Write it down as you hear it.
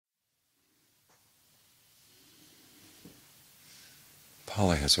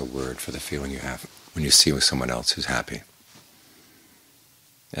Pali has a word for the feeling you have when you see someone else who's happy,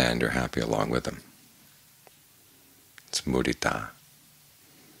 and you're happy along with them. It's mudita.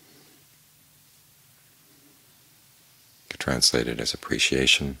 You could translate it as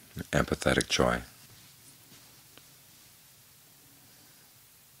appreciation, empathetic joy.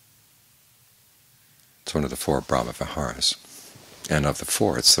 It's one of the 4 Brahma Viharas, and of the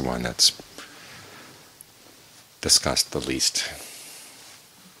 4, it's the one that's discussed the least.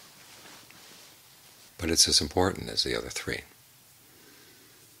 But it's as important as the other 3.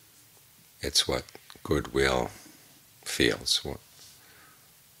 It's what goodwill feels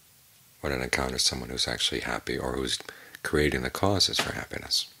when it encounters someone who's actually happy or who's creating the causes for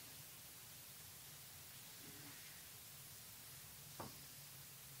happiness.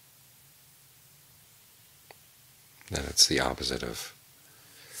 Then it's the opposite of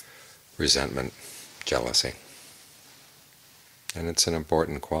resentment, jealousy. And it's an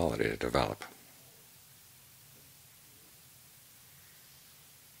important quality to develop.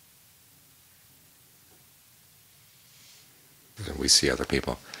 We see other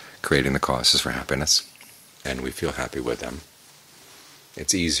people creating the causes for happiness, and we feel happy with them.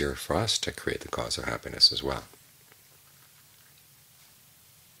 It's easier for us to create the cause of happiness as well.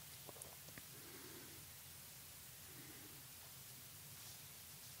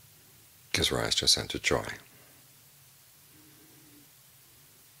 Gives rise to a sense of joy.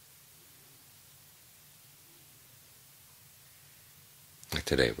 Like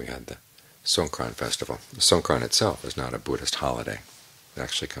today we had the Songkran festival. The Songkran itself is not a Buddhist holiday. It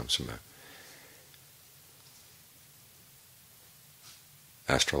actually comes from an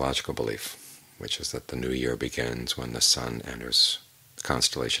astrological belief, which is that the new year begins when the sun enters the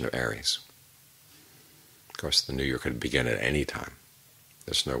constellation of Aries. Of course, the new year could begin at any time.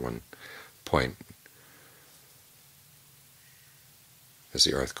 There's no one point as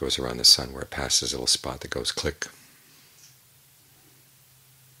the Earth goes around the sun where it passes a little spot that goes click,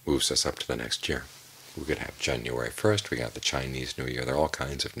 moves us up to the next year. We could have January 1st, we got the Chinese New Year, there are all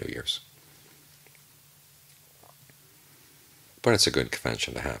kinds of New Years. But it's a good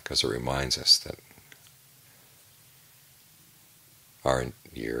convention to have because it reminds us that our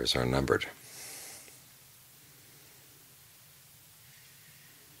years are numbered.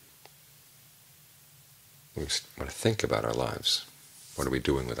 We want to think about our lives. What are we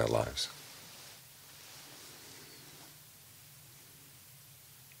doing with our lives?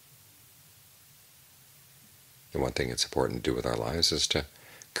 The one thing it's important to do with our lives is to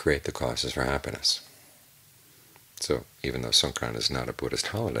create the causes for happiness. So even though Songkran is not a Buddhist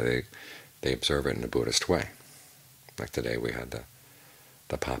holiday, they observe it in a Buddhist way. Like today we had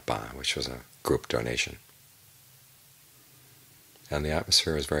the Papa, which was a group donation. And the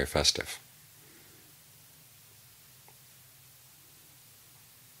atmosphere is very festive.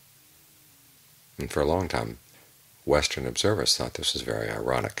 And for a long time, Western observers thought this was very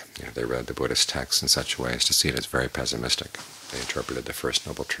ironic. They read the Buddhist texts in such a way as to see it as very pessimistic. They interpreted the First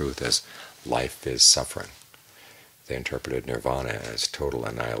Noble Truth as life is suffering. They interpreted nirvana as total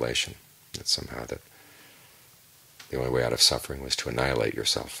annihilation. That somehow that the only way out of suffering was to annihilate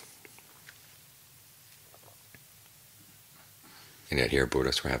yourself. And yet here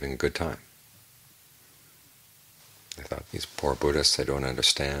Buddhists were having a good time. They thought, these poor Buddhists, they don't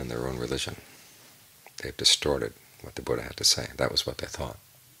understand their own religion. They've distorted what the Buddha had to say. That was what they thought.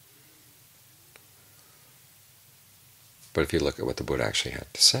 But if you look at what the Buddha actually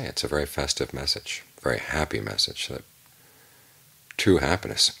had to say, it's a very festive message, a very happy message, that true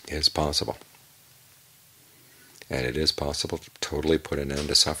happiness is possible. And it is possible to totally put an end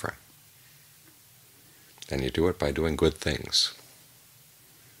to suffering. And you do it by doing good things.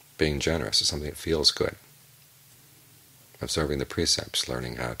 Being generous is something that feels good. Observing the precepts,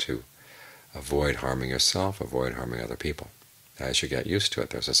 learning how to avoid harming yourself, avoid harming other people. As you get used to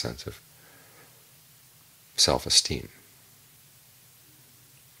it, there's a sense of self-esteem,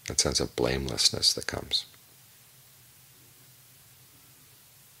 a sense of blamelessness that comes.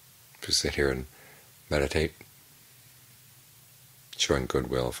 If we sit here and meditate, showing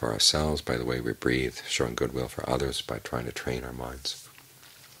goodwill for ourselves by the way we breathe, showing goodwill for others by trying to train our minds,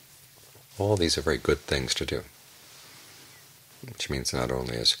 all these are very good things to do, which means not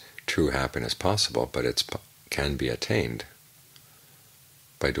only is true happiness possible, but it can be attained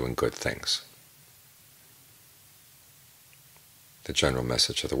by doing good things. The general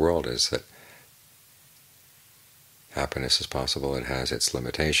message of the world is that happiness is possible. It has its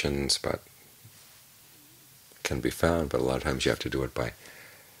limitations, but it can be found. But a lot of times you have to do it by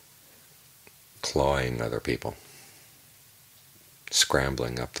clawing other people,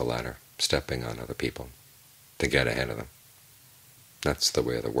 scrambling up the ladder, stepping on other people to get ahead of them. That's the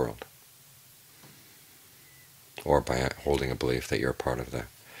way of the world. Or by holding a belief that you're part of the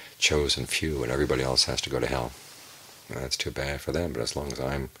chosen few and everybody else has to go to hell. Well, that's too bad for them, but as long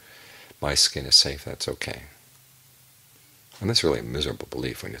as my skin is safe, that's okay. And that's really a miserable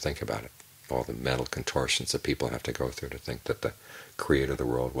belief when you think about it. All the mental contortions that people have to go through to think that the Creator of the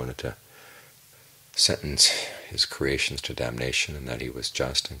world wanted to sentence his creations to damnation and that he was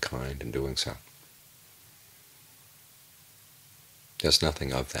just and kind in doing so. There's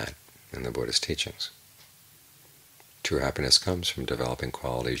nothing of that in the Buddhist teachings. True happiness comes from developing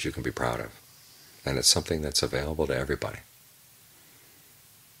qualities you can be proud of, and it's something that's available to everybody.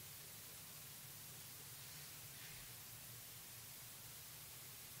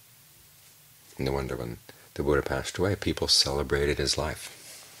 No wonder when the Buddha passed away, people celebrated his life.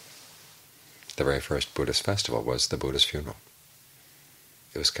 The very first Buddhist festival was the Buddha's funeral.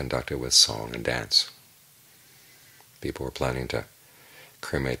 It was conducted with song and dance. People were planning to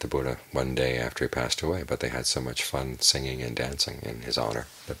cremate the Buddha one day after he passed away, but they had so much fun singing and dancing in his honor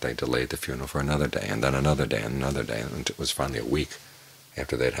that they delayed the funeral for another day, and then another day, and another day, and it was finally a week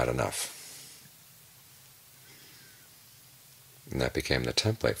after they'd had enough. And that became the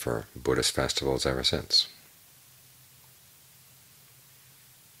template for Buddhist festivals ever since.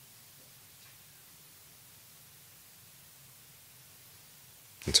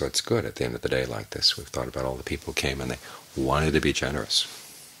 And so it's good at the end of the day like this. We've thought about all the people who came and they wanted to be generous.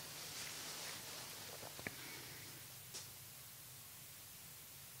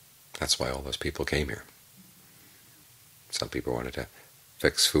 That's why all those people came here. Some people wanted to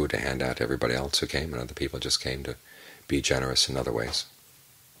fix food to hand out to everybody else who came, and other people just came to be generous in other ways.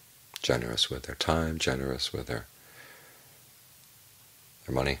 Generous with their time, generous with their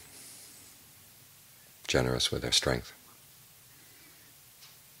money, generous with their strength.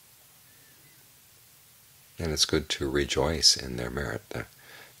 And it's good to rejoice in their merit.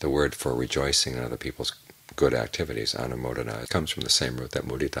 The word for rejoicing in other people's good activities, anumodana, comes from the same root that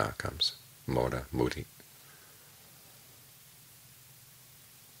mudita comes. Moda, mudi.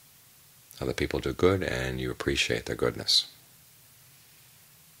 Other people do good and you appreciate their goodness.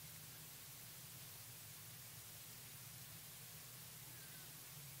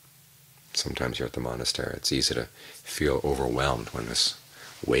 Sometimes you're at the monastery. It's easy to feel overwhelmed when this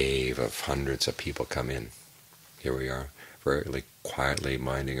wave of hundreds of people come in. Here we are, very quietly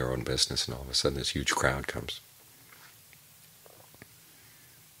minding our own business, and all of a sudden this huge crowd comes.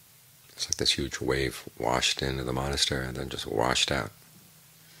 It's like this huge wave washed into the monastery and then just washed out.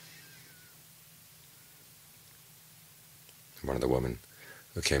 One of the women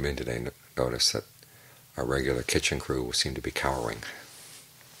who came in today noticed that our regular kitchen crew seemed to be cowering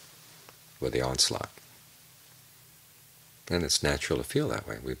with the onslaught. And it's natural to feel that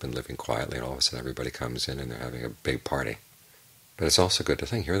way. We've been living quietly, and all of a sudden everybody comes in and they're having a big party. But it's also good to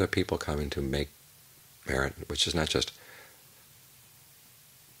think, here are the people coming to make merit, which is not just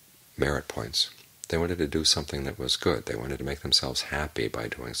merit points. They wanted to do something that was good. They wanted to make themselves happy by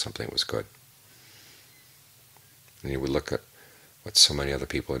doing something that was good. And you would look at what so many other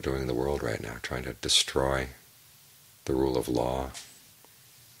people are doing in the world right now, trying to destroy the rule of law,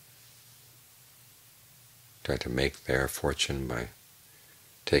 trying to make their fortune by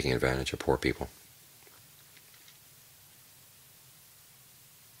taking advantage of poor people,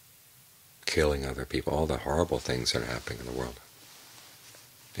 killing other people, all the horrible things that are happening in the world.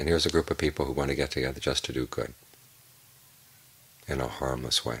 And here's a group of people who want to get together just to do good in a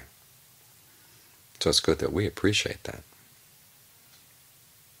harmless way. So it's good that we appreciate that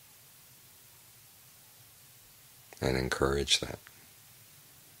and encourage that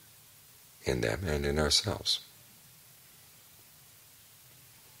in them and in ourselves.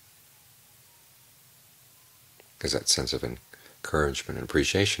 Because that sense of encouragement and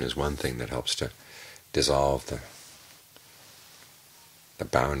appreciation is one thing that helps to dissolve the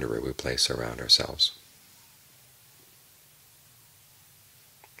boundary we place around ourselves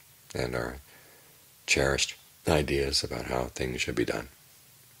and our cherished ideas about how things should be done.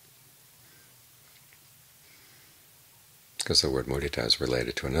 Because the word mudita is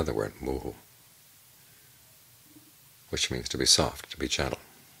related to another word, muhu, which means to be soft, to be gentle.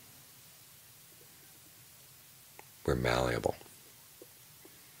 We're malleable,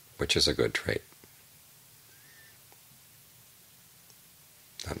 which is a good trait.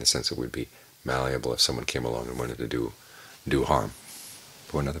 Not in the sense that we'd be malleable if someone came along and wanted to do harm.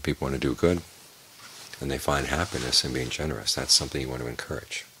 But when other people want to do good, and they find happiness in being generous, that's something you want to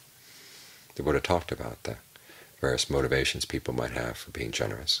encourage. The Buddha talked about the various motivations people might have for being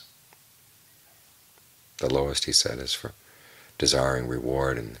generous. The lowest, he said, is for desiring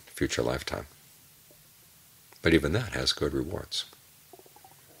reward in future lifetime. But even that has good rewards.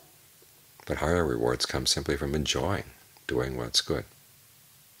 But higher rewards come simply from enjoying doing what's good.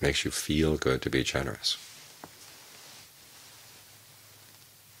 It makes you feel good to be generous.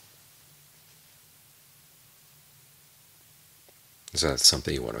 So that's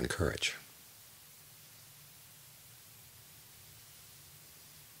something you want to encourage.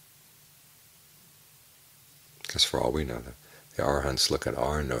 Because for all we know, the Arahants look at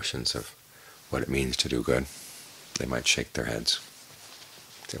our notions of what it means to do good. They might shake their heads.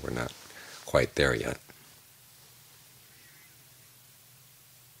 Say we're not quite there yet.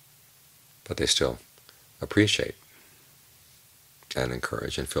 But they still appreciate and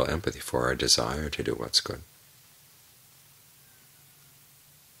encourage and feel empathy for our desire to do what's good.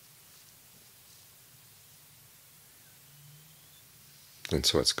 And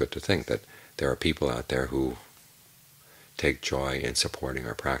so it's good to think that there are people out there who take joy in supporting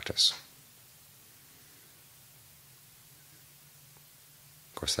our practice.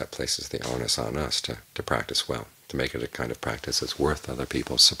 Of course, that places the onus on us to practice well, to make it a kind of practice that's worth other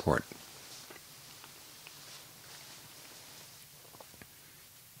people's support.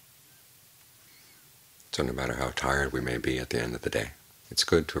 So no matter how tired we may be at the end of the day, it's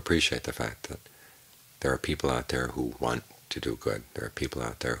good to appreciate the fact that there are people out there who want to do good. There are people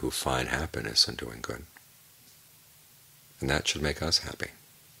out there who find happiness in doing good. And that should make us happy,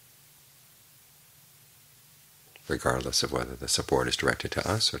 regardless of whether the support is directed to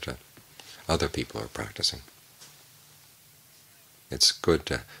us or to other people who are practicing. It's good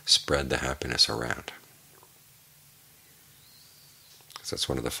to spread the happiness around. Because that's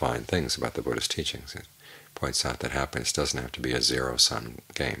one of the fine things about the Buddhist teachings. It points out that happiness doesn't have to be a zero-sum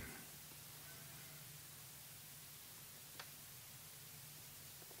game.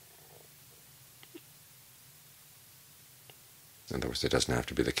 In other words, it doesn't have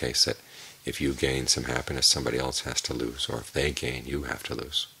to be the case that if you gain some happiness, somebody else has to lose, or if they gain, you have to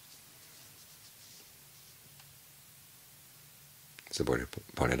lose. As the Buddha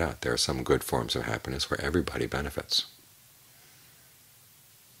pointed out, there are some good forms of happiness where everybody benefits.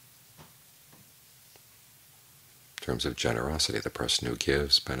 In terms of generosity, the person who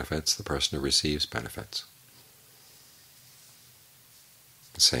gives benefits, the person who receives benefits.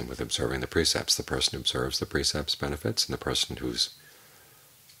 The same with observing the precepts. The person who observes the precepts benefits, and the person who's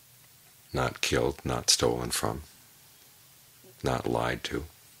not killed, not stolen from, not lied to,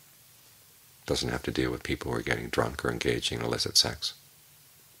 doesn't have to deal with people who are getting drunk or engaging in illicit sex.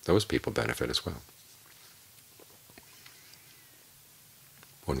 Those people benefit as well.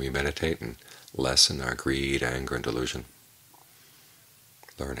 When we meditate and lessen our greed, anger, and delusion,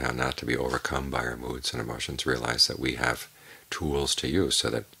 learn how not to be overcome by our moods and emotions, realize that we have tools to use so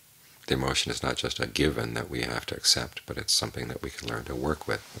that the emotion is not just a given that we have to accept, but it's something that we can learn to work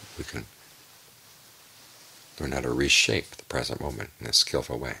with. We can learn how to reshape the present moment in a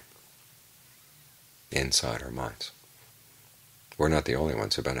skillful way inside our minds. We're not the only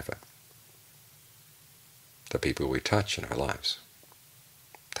ones who benefit. The people we touch in our lives,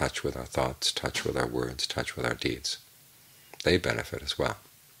 touch with our thoughts, touch with our words, touch with our deeds, they benefit as well.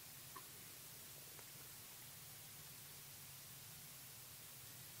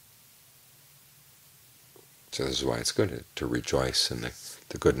 So this is why it's good to rejoice in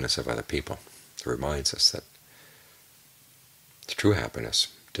the goodness of other people. It reminds us that true happiness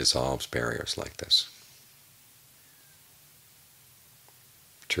dissolves barriers like this.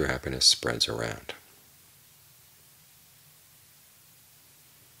 True happiness spreads around.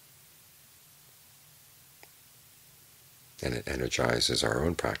 And it energizes our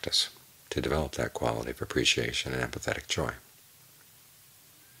own practice to develop that quality of appreciation and empathetic joy.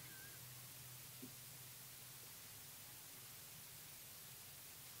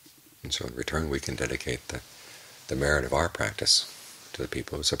 And so in return we can dedicate the merit of our practice to the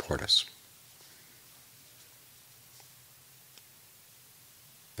people who support us.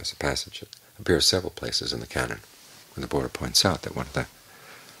 There's a passage that appears several places in the canon when the Buddha points out that one of the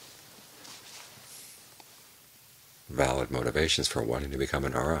valid motivations for wanting to become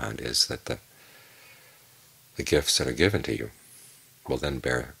an arahant is that the gifts that are given to you will then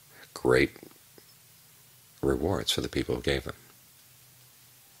bear great rewards for the people who gave them.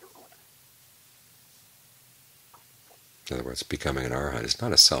 In other words, becoming an arahant is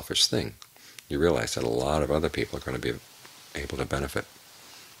not a selfish thing. You realize that a lot of other people are going to be able to benefit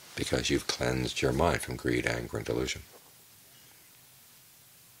because you've cleansed your mind from greed, anger, and delusion.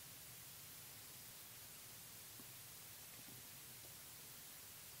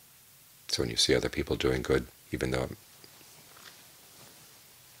 So when you see other people doing good, even though it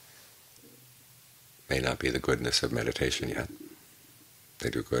may not be the goodness of meditation yet, they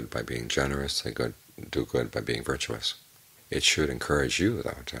do good by being generous, they do good by being virtuous. It should encourage you,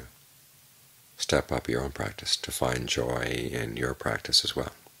 though, step up your own practice, to find joy in your practice as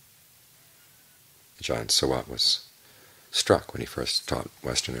well. Ajahn Sawat was struck when he first taught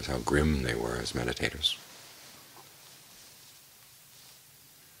Westerners how grim they were as meditators.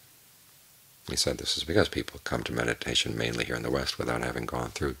 He said this is because people come to meditation mainly here in the West without having gone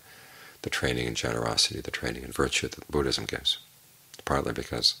through the training in generosity, the training in virtue that Buddhism gives. Partly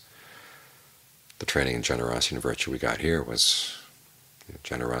because the training in generosity and virtue we got here was,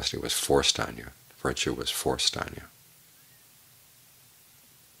 generosity was forced on you, virtue was forced on you.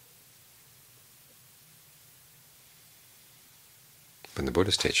 But in the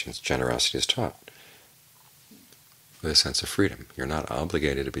Buddhist teachings, generosity is taught with a sense of freedom. You're not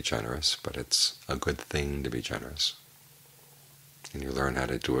obligated to be generous, but it's a good thing to be generous. And you learn how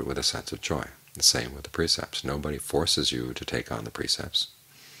to do it with a sense of joy. The same with the precepts. Nobody forces you to take on the precepts,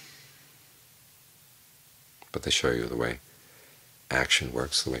 but they show you the way action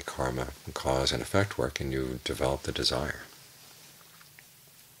works, the way karma and cause and effect work, and you develop the desire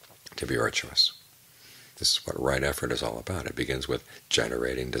to be virtuous. This is what right effort is all about. It begins with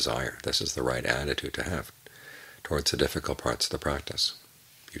generating desire. This is the right attitude to have towards the difficult parts of the practice.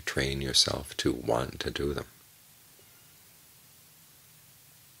 You train yourself to want to do them.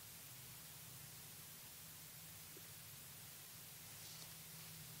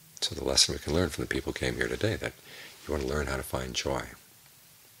 So the lesson we can learn from the people who came here today, that you want to learn how to find joy,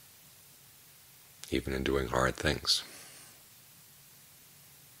 even in doing hard things.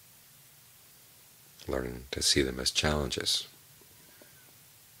 Learning to see them as challenges.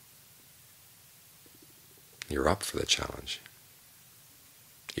 You're up for the challenge.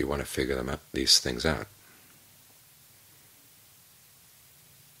 You want to figure them out, these things out.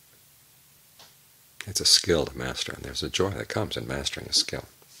 It's a skill to master, and there's a joy that comes in mastering a skill.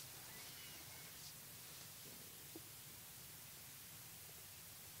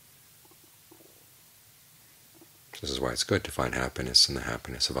 This is why it's good to find happiness in the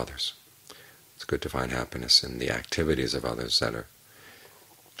happiness of others. It's good to find happiness in the activities of others that are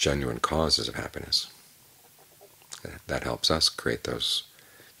genuine causes of happiness. That helps us create those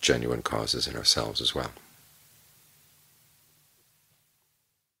genuine causes in ourselves as well.